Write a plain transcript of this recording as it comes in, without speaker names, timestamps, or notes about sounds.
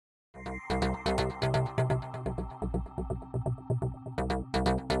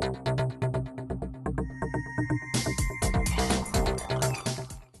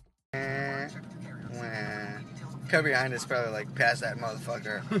car behind us probably like, pass that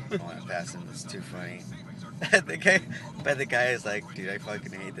motherfucker. I want to pass him. It's too funny. the guy is like, dude, I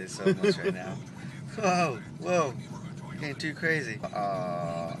fucking hate this so much right now. Whoa, you're getting too crazy.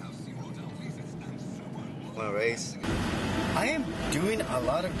 Want to race? I am doing a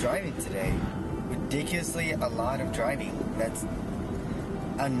lot of driving today. Ridiculously a lot of driving. That's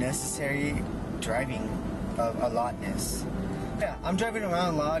unnecessary driving of a lotness. Yeah, I'm driving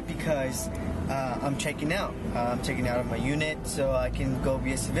around a lot because I'm checking out. I'm checking out of my unit so I can go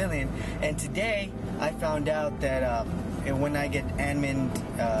be a civilian. And today I found out that when I get admin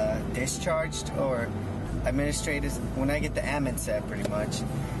discharged or administrative, when I get the admin set, pretty much,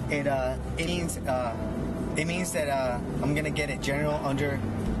 it means that I'm gonna get it general under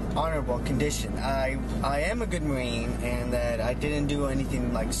honorable condition. I am a good Marine, and that I didn't do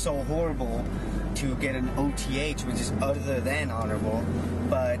anything like so horrible to get an OTH, which is other than honorable,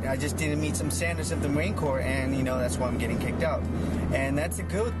 but I just didn't meet some standards of the Marine Corps, and you know, that's why I'm getting kicked out. And that's a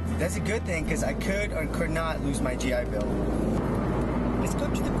good thing, because I could or could not lose my GI Bill. Let's go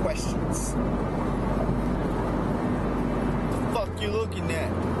to the questions. The fuck you looking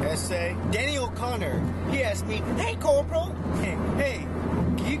at? Essay. Danny O'Connor, he asked me, hey Corporal, hey,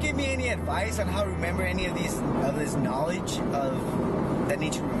 can you give me any advice on how to remember any of this knowledge that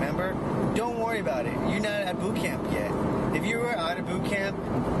need to remember? Don't worry about it. You're not at boot camp yet. If you were out of boot camp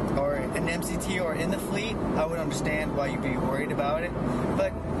or an MCT or in the fleet, I would understand why you'd be worried about it.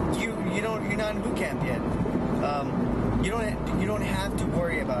 But you're not in boot camp yet. You don't have to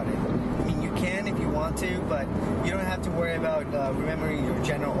worry about it. I mean, you can if you want to, but you don't have to worry about remembering your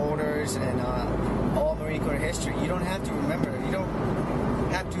general orders and all Marine Corps history. You don't have to remember. You don't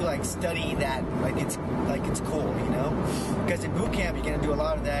have to like study that like it's cool, you know? Because in boot camp you're gonna do a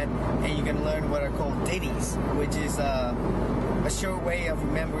lot of that, and you're gonna learn what are called ditties, which is a short way of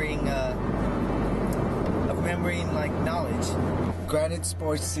remembering like knowledge. Granted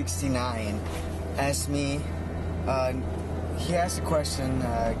Sports 69 asked me. He asked a question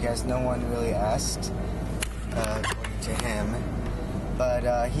I guess no one really asked, according to him.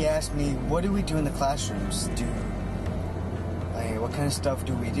 But he asked me, what do we do in the classrooms? What kind of stuff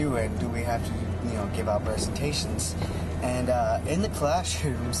do we do, and do we have to, you know, give out presentations? And in the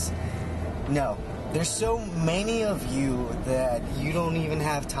classrooms, no. There's so many of you that you don't even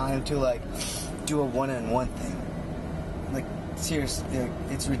have time to like do a one-on-one thing. Like seriously,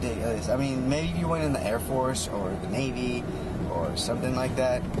 it's ridiculous. I mean, maybe if you went in the Air Force or the Navy or something like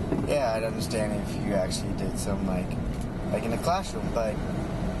that, yeah, I'd understand if you actually did some like in a classroom. But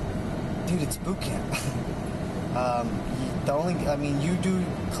dude, it's boot camp. You do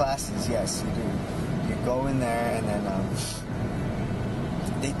classes, yes, you do. You go in there and then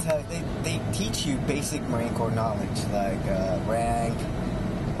they teach you basic Marine Corps knowledge, like rank,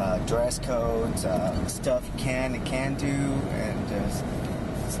 dress codes, stuff you can and can't do, and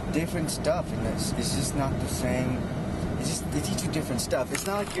it's different stuff. And it's just not the same. They teach you different stuff. It's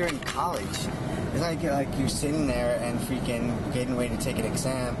not like you're in college. It's not like you're sitting there and freaking getting ready to take an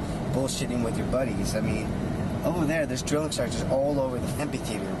exam, bullshitting with your buddies. I mean, over there's drill instructors all over the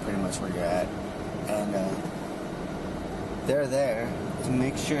amphitheater, pretty much where you're at, and they're there to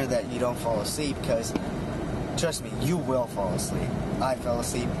make sure that you don't fall asleep, because trust me, you will fall asleep. I fell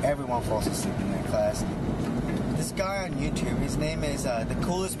asleep. Everyone falls asleep in that class. This guy on YouTube, his name is the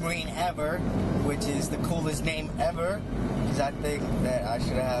coolest Marine ever, which is the coolest name ever, because I think that I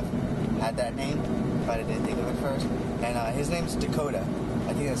should have had that name, but I didn't think of it first. And his name's Dakota.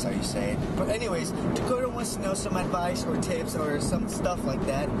 I think that's how you say it. But anyways, Dakota wants to know some advice or tips or some stuff like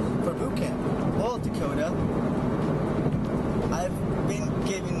that for boot camp. Well, Dakota, I've been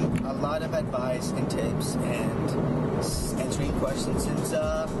giving a lot of advice and tips and answering questions since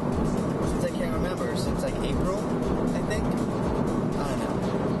I can't remember, since like April, I think. I don't know.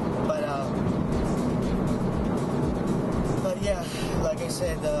 But yeah, like I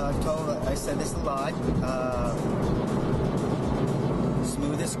said, I said this a lot.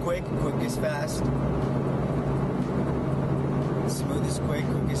 Smooth is quick, quick is fast. Smooth is quick,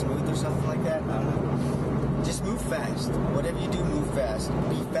 quick is smooth, or something like that. I don't know. Just move fast. Whatever you do, move fast.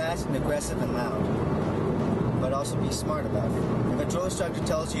 Be fast and aggressive and loud. But also be smart about it. If a drill instructor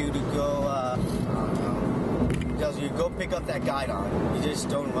tells you to go, tells you to go pick up that guidon, you just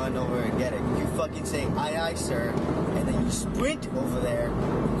don't run over and get it. You fucking say, aye, aye, sir, and then you sprint over there,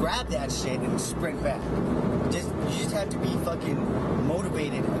 grab that shit, and sprint back. You just have to be fucking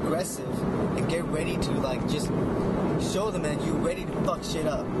motivated, aggressive, and get ready to, like, just show them that you're ready to fuck shit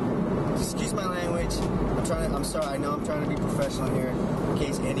up. excuse my language. I'm sorry. I know I'm trying to be professional here. In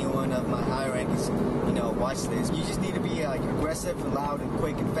case anyone of my high rank is, watch this. You just need to be like aggressive and loud and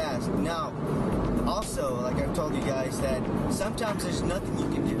quick and fast. Now, also, like I've told you guys, that sometimes there's nothing you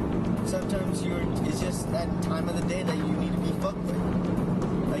can do. Sometimes it's just that time of the day that you need to be fucked with.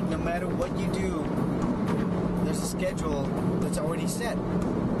 Like no matter what you do, there's a schedule that's already set.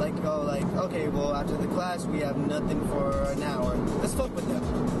 Like, okay, well, after the class, we have nothing for an hour. Let's fuck with them.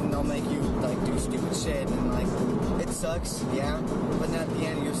 And they'll make you, like, do stupid shit. And, like, it sucks, yeah. But then at the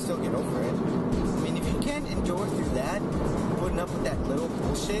end, you'll still get over it. I mean, if you can't endure through that, putting up with that little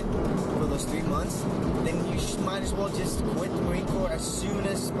bullshit for those 3 months, then you might as well just quit the Marine Corps as soon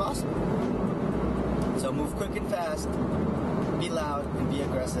as possible. So move quick and fast, be loud, and be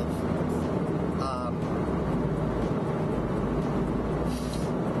aggressive.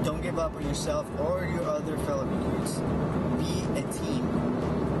 Don't give up on yourself or your other fellow recruits. Be a team.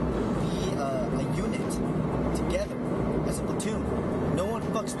 Be a unit together as a platoon. No one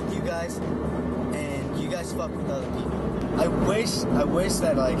fucks with you guys, and you guys fuck with other people. I wish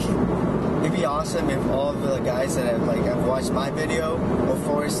that like it'd be awesome if all of the guys that have watched my video or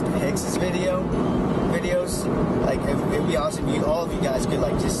Forrest Hicks's videos, like it'd be awesome if all of you guys could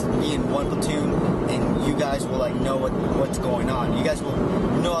like just be in one platoon, and you guys will like know what's going on. You guys will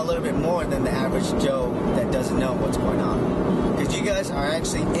know a little bit more than the average Joe that doesn't know what's going on, because you guys are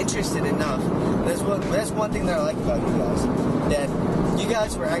actually interested enough. That's one thing that I like about you guys, that you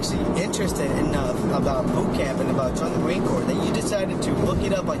guys were actually interested enough about boot camp and about joining the Marine Corps that you decided to look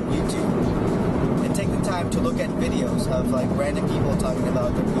it up on YouTube and take the time to look at videos of like random people talking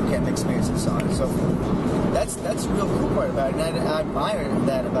about their boot camp experience and so on and so forth. That's the real cool part about it, and I admire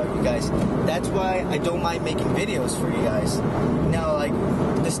that about you guys. That's why I don't mind making videos for you guys. Now, like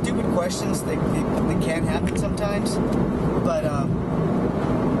the stupid questions, they can happen sometimes, but I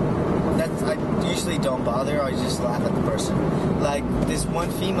usually don't bother. I just laugh at the person. Like this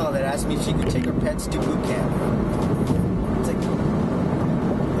one female that asked me if she could take her pets to boot camp. It's like,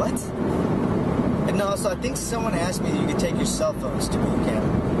 what? And no, so I think someone asked me if you could take your cell phones to boot camp.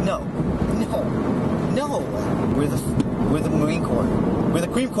 No. We're the Marine Corps. We're the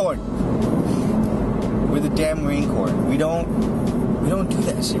Cream Corps. We're the damn Marine Corps. We don't do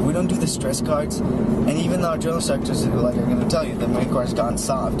that shit. We don't do the stress cards. And even though our drill instructors are going to tell you the Marine Corps has gone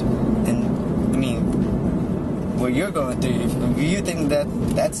soft. And I mean, what you're going through, if you think that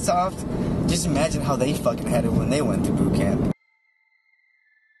that's soft, just imagine how they fucking had it when they went through boot camp.